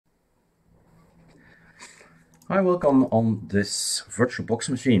Hi, welcome on this VirtualBox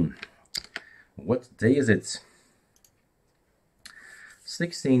machine. What day is it?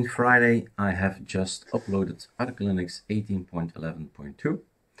 16th Friday. I have just uploaded ArcoLinux 18.11.2.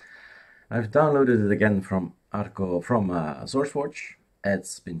 I've downloaded it again from SourceForge.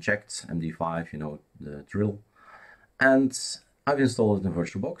 It's been checked, MD5, you know the drill. And I've installed it in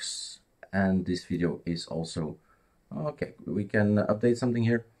VirtualBox. And this video is also, okay, we can update something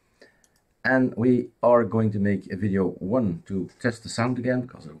here. And we are going to make a video one to test the sound again,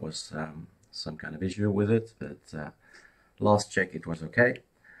 because there was some kind of issue with it, but last check it was okay.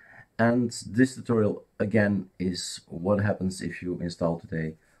 And this tutorial again is what happens if you install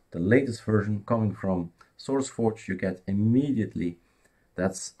today the latest version coming from SourceForge. You get immediately,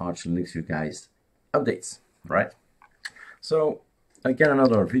 that's ArcoLinux, you guys, updates, right? So again,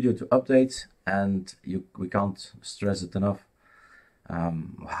 another video to update, and we can't stress it enough.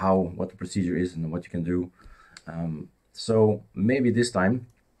 What the procedure is and what you can do. So maybe this time,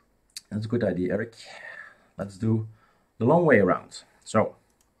 that's a good idea, Eric. Let's do the long way around. So,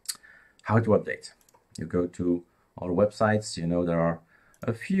 how to update? You go to our websites. You know there are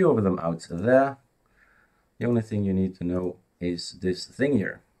a few of them out there. The only thing you need to know is this thing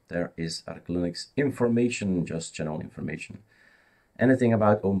here. There is ArcoLinux information, just general information. Anything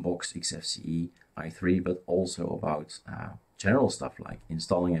about OwnBox, XFCE, i3, but also about general stuff like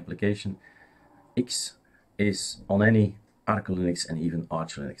installing application. X is on any ArcoLinux and even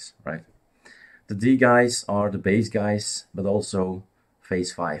ArcoLinux, right? The D guys are the base guys, but also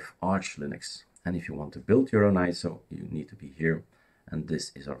phase 5 ArcoLinux. And if you want to build your own ISO, you need to be here. And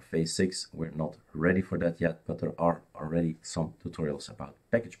this is our phase 6. We're not ready for that yet, but there are already some tutorials about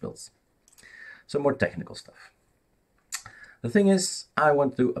package builds. Some more technical stuff. The thing is, I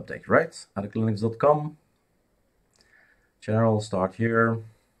want to update, right? ArcoLinux.com. General, start here,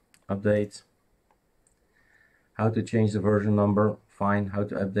 update. How to change the version number, fine. How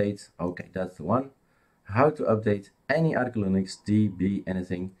to update, okay, that's the one. How to update any ArcoLinux, DB,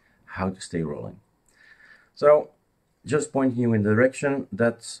 anything, how to stay rolling. So, just pointing you in the direction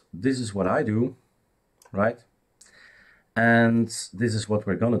that this is what I do, right? And this is what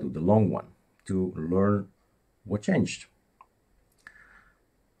we're gonna do, the long one, to learn what changed.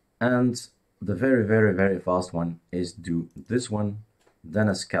 And the very, very, very fast one is do this one, then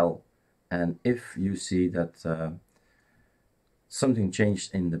a scal. And if you see that something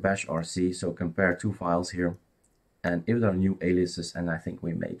changed in the bash RC, so compare two files here, and if there are new aliases, and I think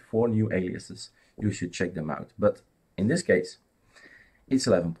we made 4 new aliases, you should check them out. But in this case, it's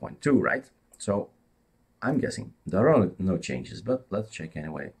 11.2, right? So I'm guessing there are no changes, but let's check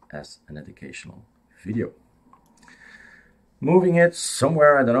anyway as an educational video. Moving it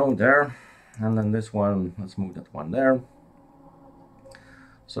somewhere, I don't know, there. And then this one, let's move that one there.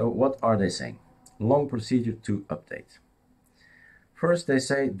 So what are they saying? Long procedure to update. First they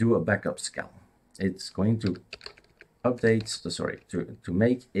say do a backup scal. It's going to update, to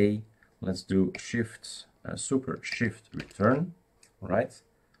make a, let's do super shift return, right?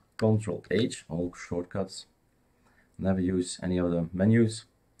 Control H, all shortcuts. Never use any of the menus.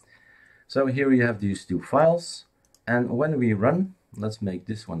 So here you have these two files. And when we run, let's make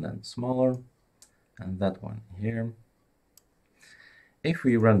this one then smaller and that one here. If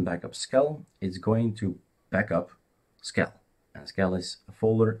we run backup scal, it's going to back up scal. And scal is a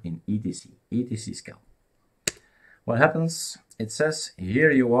folder in etc scal. What happens? It says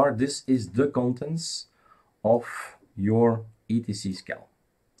here you are, this is the contents of your etc scal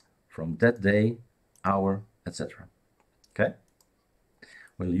from that day, hour, etc. Okay?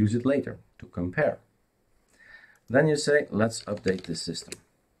 We'll use it later to compare. Then you say, let's update this system.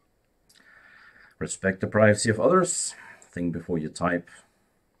 Respect the privacy of others. Think before you type.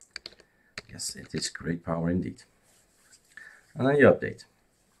 Yes, it is great power indeed. And then you update.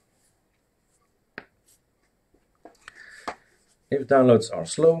 If downloads are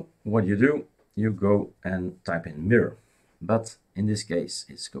slow, what you do, you go and type in mirror. But in this case,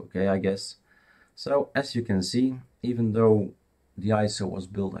 it's okay, I guess. So as you can see, even though the ISO was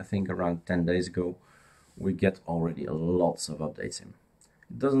built, I think around 10 days ago, we get already lots of updates in.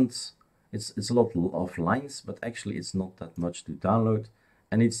 It doesn't, it's a lot of lines, but actually it's not that much to download,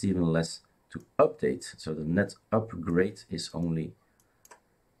 and it's even less to update. So the net upgrade is only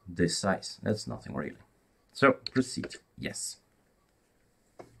this size. That's nothing really. So proceed, yes.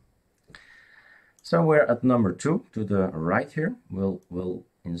 So we're at number 2 to the right here. We'll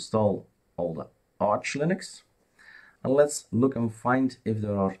install all the ArcoLinux, and let's look and find if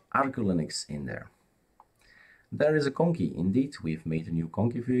there are ArcoLinux in there. There is a conky, indeed. We've made a new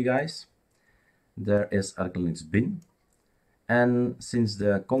conky for you guys. There is ArcoLinux bin, And since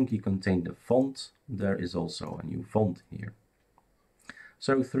the conky contained the font, there is also a new font here.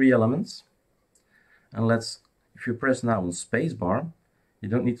 So 3 elements. And if you press now on spacebar, you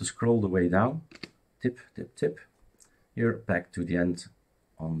don't need to scroll the way down. Tip, tip, tip. You're back to the end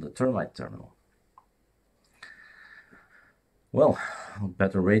on the termite terminal. Well, I'll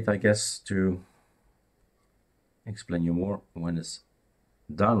better wait, I guess, to explain you more when it's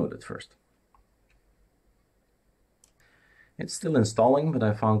downloaded first. It's still installing, but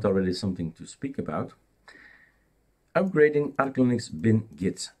I found already something to speak about. Upgrading ArcoLinux bin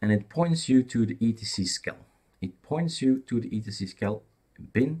git, and it points you to the etc scal. It points you to the etc scal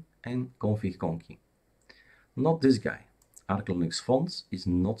bin and config conky. Not this guy. ArcoLinux fonts is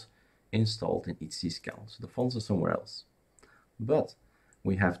not installed in etc scal, so the fonts are somewhere else. But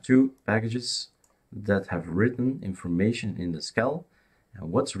we have 2 packages that have written information in the scal,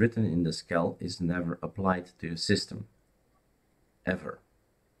 and what's written in the scal is never applied to the system, ever.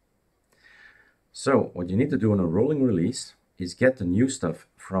 So what you need to do on a rolling release is get the new stuff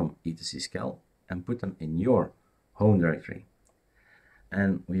from etc scal and put them in your home directory.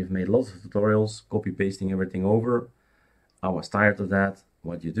 And we've made lots of tutorials, copy pasting everything over. I was tired of that.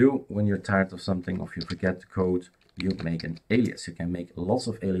 What you do when you're tired of something, or if you forget the code, you make an alias. You can make lots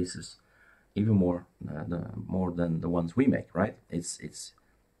of aliases, even more than the ones we make, right? It's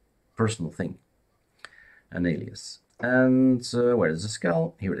personal thing, an alias. And where is the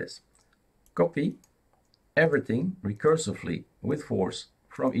scal? Here it is. Copy everything recursively with force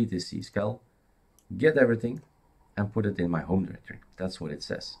from etc scal, get everything, and put it in my home directory. That's what it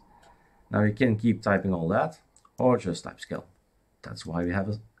says. Now you can keep typing all that, or just type scal. That's why we have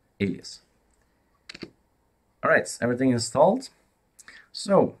an alias. Alright, everything installed.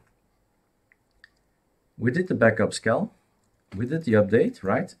 So we did the backup scal, we did the update,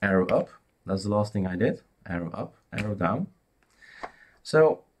 right? Arrow up, that's the last thing I did. Arrow up, arrow down.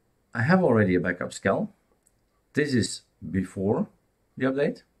 So I have already a backup scal. This is before the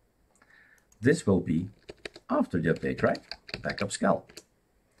update. This will be after the update, right? Backup scal.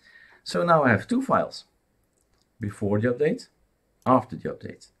 So now I have 2 files. Before the update, after the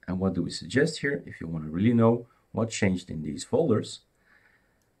update. And what do we suggest here? If you want to really know what changed in these folders,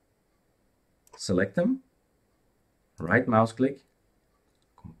 select them, right mouse click,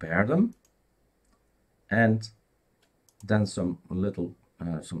 compare them, and then some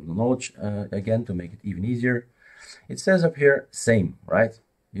knowledge again to make it even easier. It says up here same, right?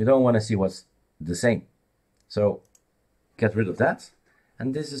 You don't want to see what's the same. So get rid of that,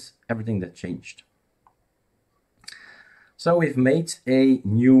 and this is everything that changed. So we've made a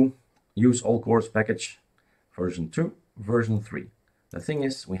new use all cores package, version 2, version 3. The thing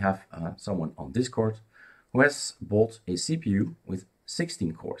is, we have someone on Discord who has bought a CPU with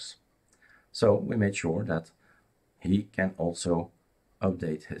 16 cores. So we made sure that he can also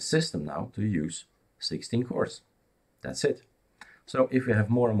update his system now to use 16 cores. That's it. So if we have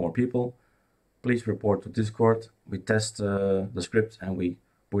more and more people, please report to Discord. We test the script and we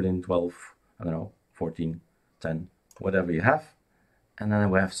put in 12, I don't know, 14, 10, whatever you have. And then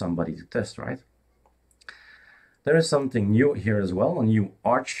we have somebody to test, right? There is something new here as well, a new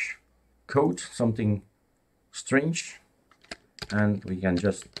Arch code, something strange. And we can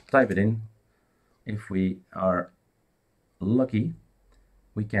just type it in. If we are lucky,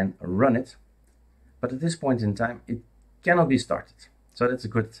 we can run it. But at this point in time, it cannot be started. So that's a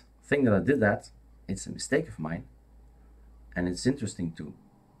good thing that I did that. It's a mistake of mine. And it's interesting to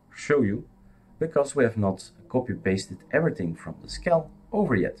show you because we have not copy pasted everything from the scal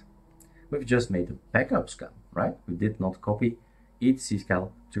over yet. We've just made a backup scal, right? We did not copy etc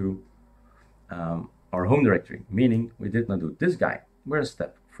scal to our home directory, meaning we did not do this guy. We're at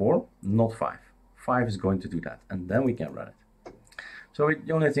step 4, not 5. 5 is going to do that, and then we can run it. So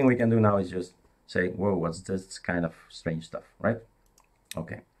the only thing we can do now is just say, whoa, what's this kind of strange stuff, right?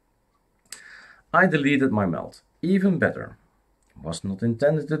 Okay. I deleted my meld. Even better. Was not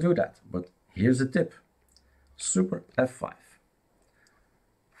intended to do that, but here's a tip. Super F5.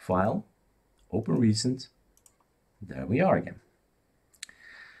 File, open recent. There we are again.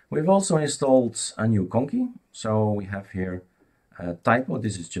 We've also installed a new conky. So we have here a typo.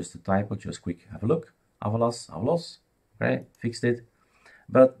 This is just a typo, just quick have a look. Avalos, okay, fixed it.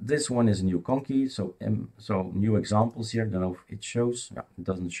 But this one is a new conky, so new examples here. Don't know if it shows. No, it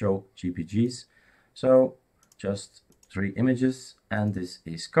doesn't show GPGs. So just 3 images, and this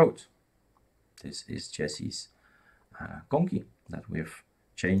is code. This is Jesse's conky that we've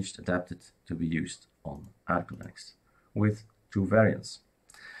changed, adapted to be used on ArcoLinux with 2 variants.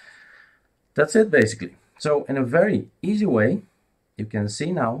 That's it basically. So in a very easy way, you can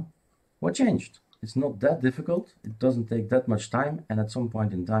see now what changed. It's not that difficult. It doesn't take that much time, and at some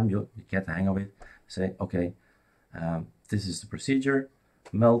point in time you get the hang of it. Say, okay, this is the procedure.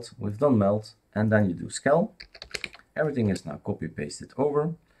 Melt, we've done melt, and then you do scale. Everything is now copy pasted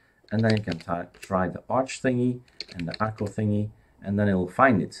over, and then you can try the arch thingy and the arco thingy, and then it'll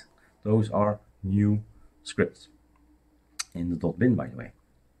find it. Those are new scripts in the .bin, by the way.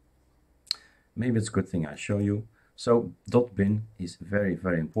 Maybe it's a good thing I show you. So .bin is very,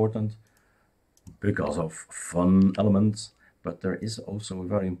 very important because of fun elements, but there is also a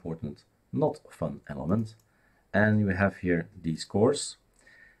very important not fun element. And you have here these cores,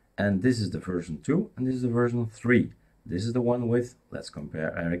 and this is the version 2 and this is the version 3. This is the one with, let's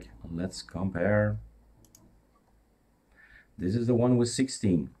compare, Eric, let's compare. This is the one with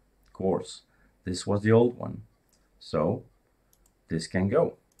 16 cores. This was the old one. So this can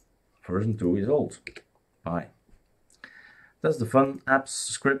go. Version 2 is old. Bye. That's the fun apps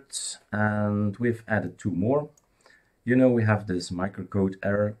script, and we've added 2 more. You know, we have this microcode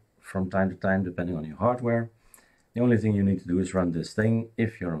error from time to time depending on your hardware. The only thing you need to do is run this thing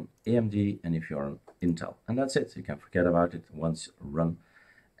if you're on AMD and if you're on Intel, and that's it. You can forget about it once run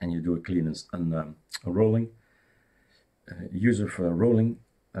and you do a clean and a rolling user for a rolling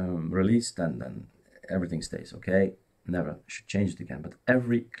release, then everything stays okay. Never should change it again, but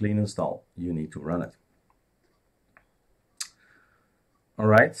every clean install you need to run it. All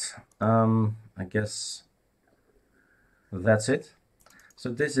right, I guess that's it. So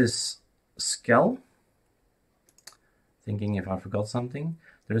this is Skel. Thinking if I forgot something.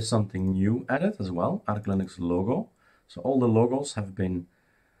 There is something new added as well, ArcoLinux logo. So all the logos have been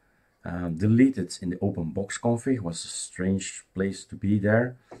deleted in the open box config. It was a strange place to be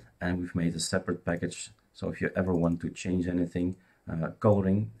there, and we've made a separate package. So if you ever want to change anything,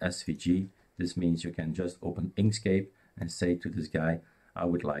 coloring, SVG, this means you can just open Inkscape and say to this guy, I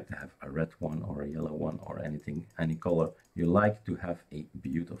would like to have a red one or a yellow one or anything, any color you like to have a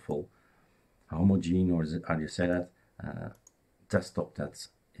beautiful homogeneous, or is it, how do you say that, desktop that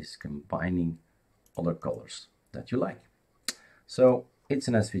is combining other colors that you like. So it's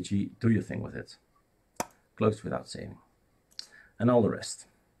an SVG, do your thing with it. Close without saving. And all the rest.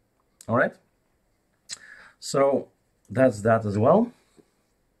 All right. So that's that as well.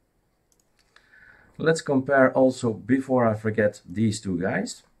 Let's compare also, before I forget, these two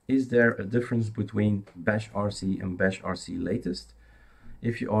guys. Is there a difference between Bash RC and Bash RC latest?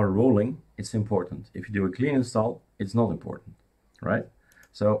 If you are rolling, it's important. If you do a clean install, it's not important, right?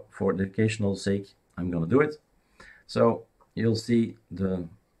 So for the occasional sake, I'm gonna do it. So you'll see the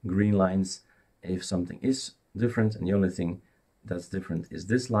green lines if something is different, and the only thing that's different is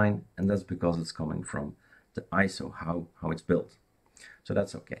this line, and that's because it's coming from the ISO, how it's built. So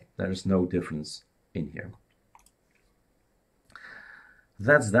that's okay. There's no difference in here.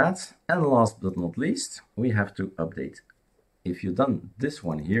 That's that. And last but not least, we have to update. If you've done this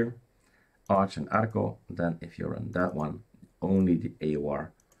one here, Arch and Arco, then if you're on that one, only the AOR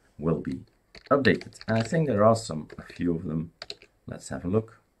will be updated. And I think there are a few of them. Let's have a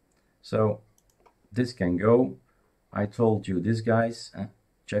look. So this can go. I told you this, guys,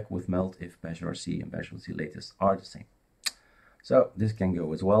 check with melt if Bash RC and Bash RC latest are the same. So this can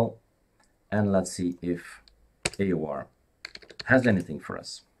go as well. And let's see if AOR has anything for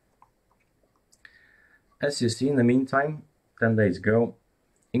us. As you see, in the meantime, 10 days ago,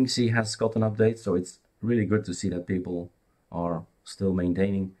 Inksy has got an update, so it's really good to see that people are still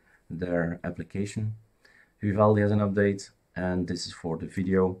maintaining their application. Vivaldi has an update, and this is for the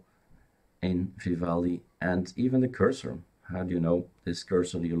video in Vivaldi, and even the cursor. How do you know this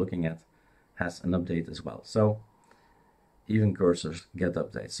cursor you're looking at has an update as well? So even cursors get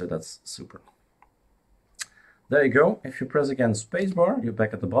updates, so that's super. There you go. If you press again spacebar, you're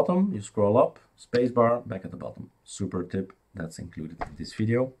back at the bottom. You scroll up, spacebar, back at the bottom. Super tip that's included in this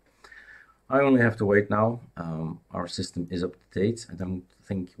video. I only have to wait now. Our system is up to date. I don't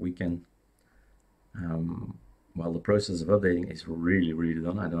think we can, well, the process of updating is really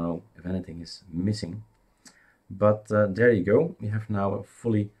done. I don't know if anything is missing. But there you go. We have now a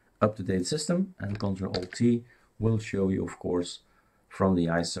fully up-to-date system, and Ctrl-Alt-T will show you, of course, from the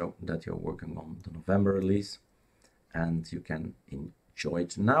ISO that you're working on the November release, and you can enjoy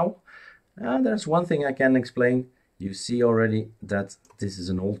it now. There's one thing I can explain. You see already that this is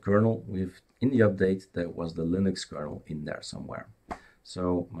an old kernel. In the update, there was the Linux kernel in there somewhere.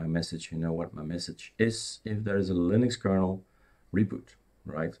 So my message, you know what my message is. If there is a Linux kernel, reboot,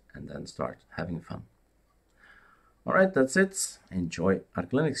 right? And then start having fun. All right, that's it. Enjoy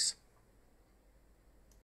ArcoLinux.